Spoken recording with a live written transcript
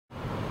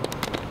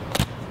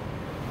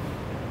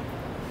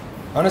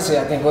Honestly,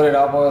 I think what it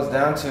all boils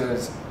down to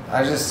is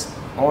I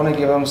want to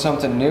give them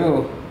something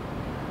new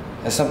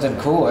and something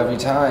cool every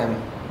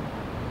time.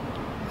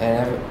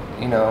 And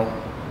you know,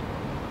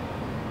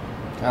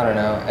 I don't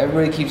know.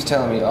 Everybody keeps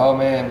telling me, "Oh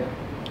man,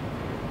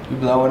 you're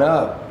blowing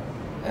up,"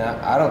 and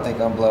I don't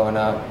think I'm blowing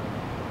up.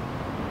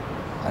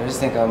 I just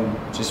think I'm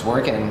just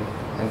working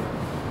and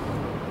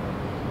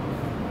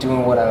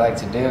doing what I like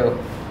to do.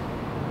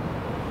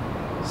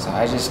 So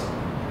I just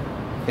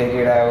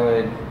figured I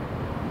would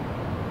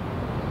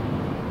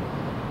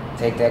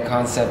take that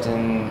concept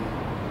and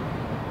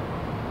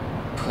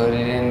put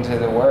it into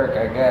the work,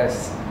 I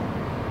guess,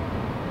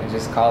 and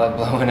just call it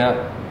Blowin' Up.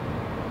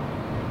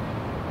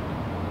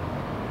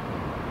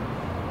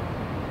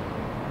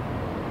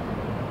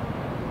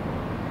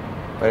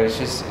 But it's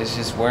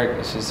just work.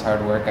 It's just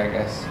hard work, I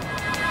guess.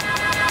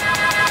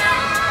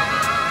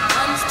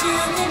 I'm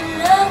still in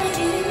love with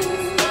you.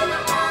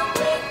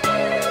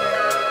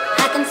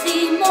 I can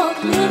see more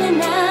clearly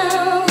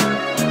now.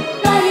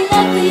 My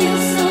love for you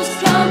so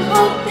strong.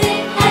 Hope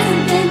it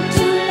hasn't been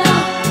too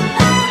long.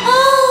 Oh,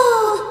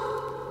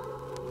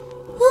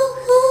 ooh,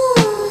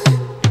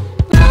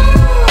 I'm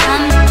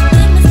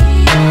famous.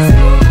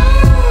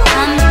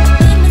 I'm famous. I'm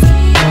famous.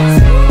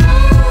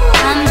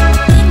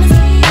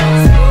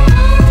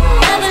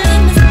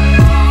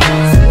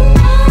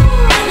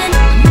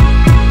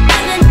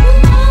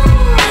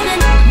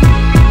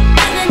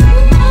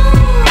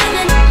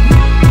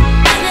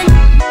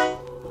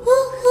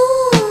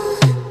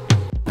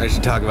 I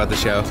should talk about the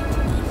show.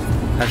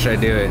 How should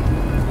I do it?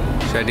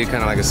 Should I do kind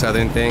of like a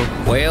southern thing?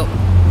 Well,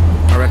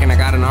 I reckon I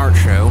got an art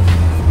show.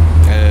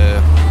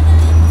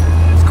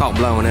 It's called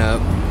Blowin'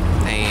 Up,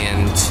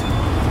 and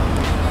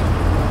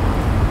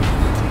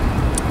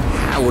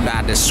how would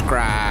I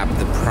describe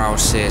the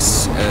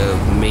process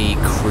of me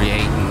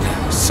creating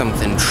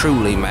something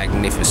truly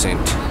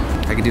magnificent?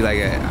 I could do like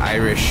an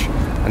Irish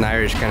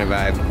kind of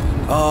vibe.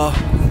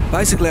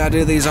 Basically I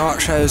do these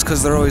art shows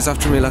because they're always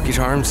after me Lucky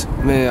Charms.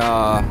 Me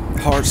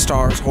heart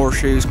stars,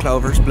 horseshoes,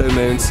 clovers, blue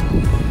moons,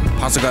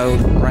 pots of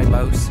gold,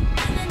 rainbows,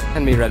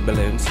 and me red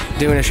balloons.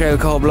 Doing a show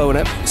called Blowin'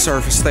 Up,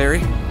 Surface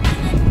Theory.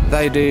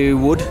 They do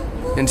wood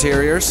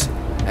interiors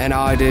and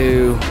I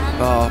do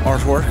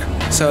artwork.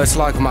 So it's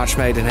like a match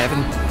made in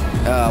heaven.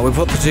 We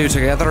put the two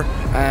together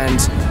and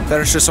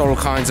there's just all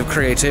kinds of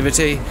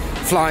creativity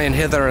flying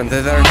hither and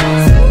thither.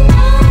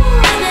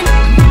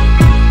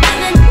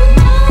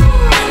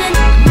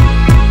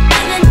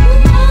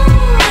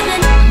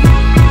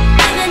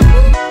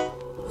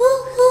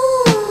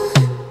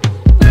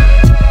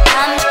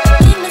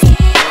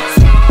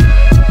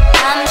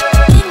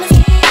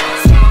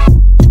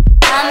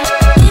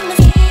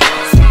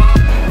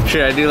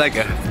 Should I do like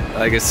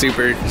a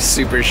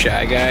super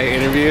shy guy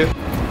interview?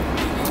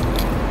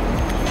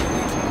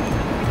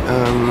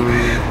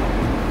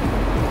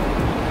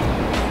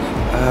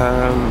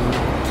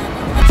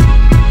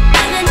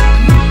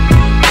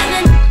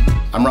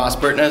 I'm Ross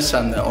Burtness.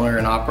 I'm the owner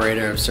and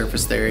operator of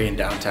Surface Theory in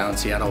downtown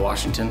Seattle,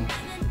 Washington.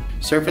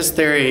 Surface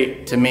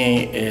Theory to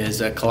me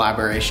is a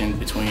collaboration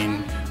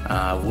between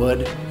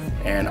wood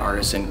and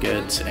artisan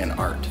goods and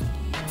art.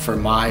 For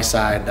my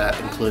side, that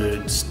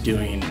includes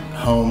doing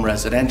home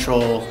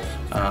residential,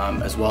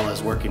 as well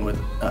as working with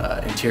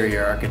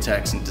interior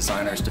architects and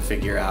designers to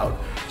figure out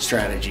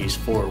strategies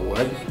for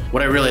wood.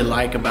 What I really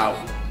like about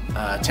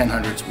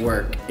 1000's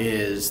work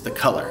is the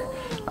color.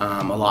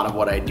 A lot of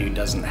what I do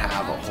doesn't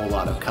have a whole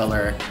lot of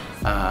color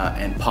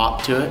and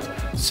pop to it,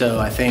 so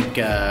I think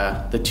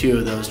the two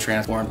of those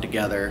transform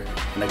together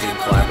in a good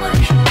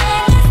collaboration.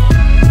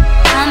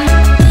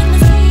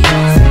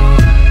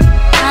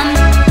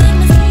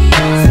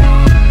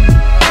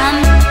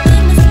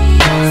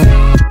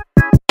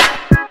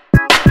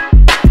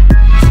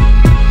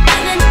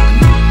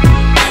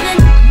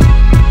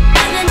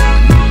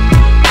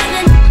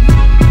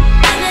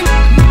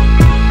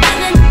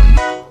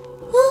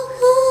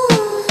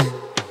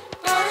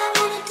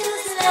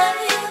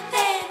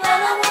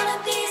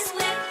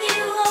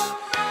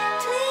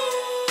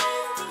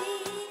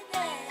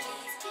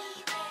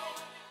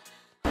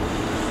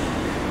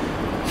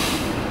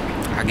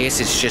 I guess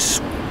it's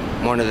just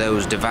one of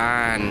those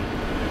divine,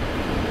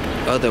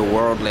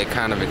 otherworldly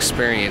kind of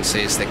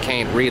experiences that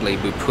can't really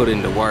be put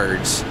into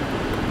words.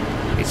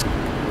 It's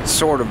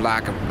sort of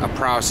like a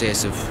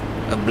process of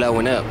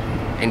blowing up,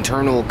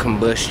 internal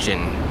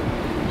combustion,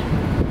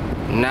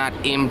 not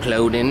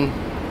imploding,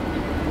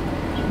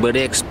 but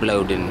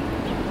exploding.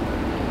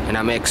 And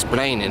I'm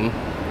explaining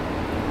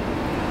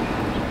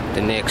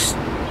the next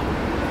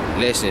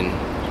lesson.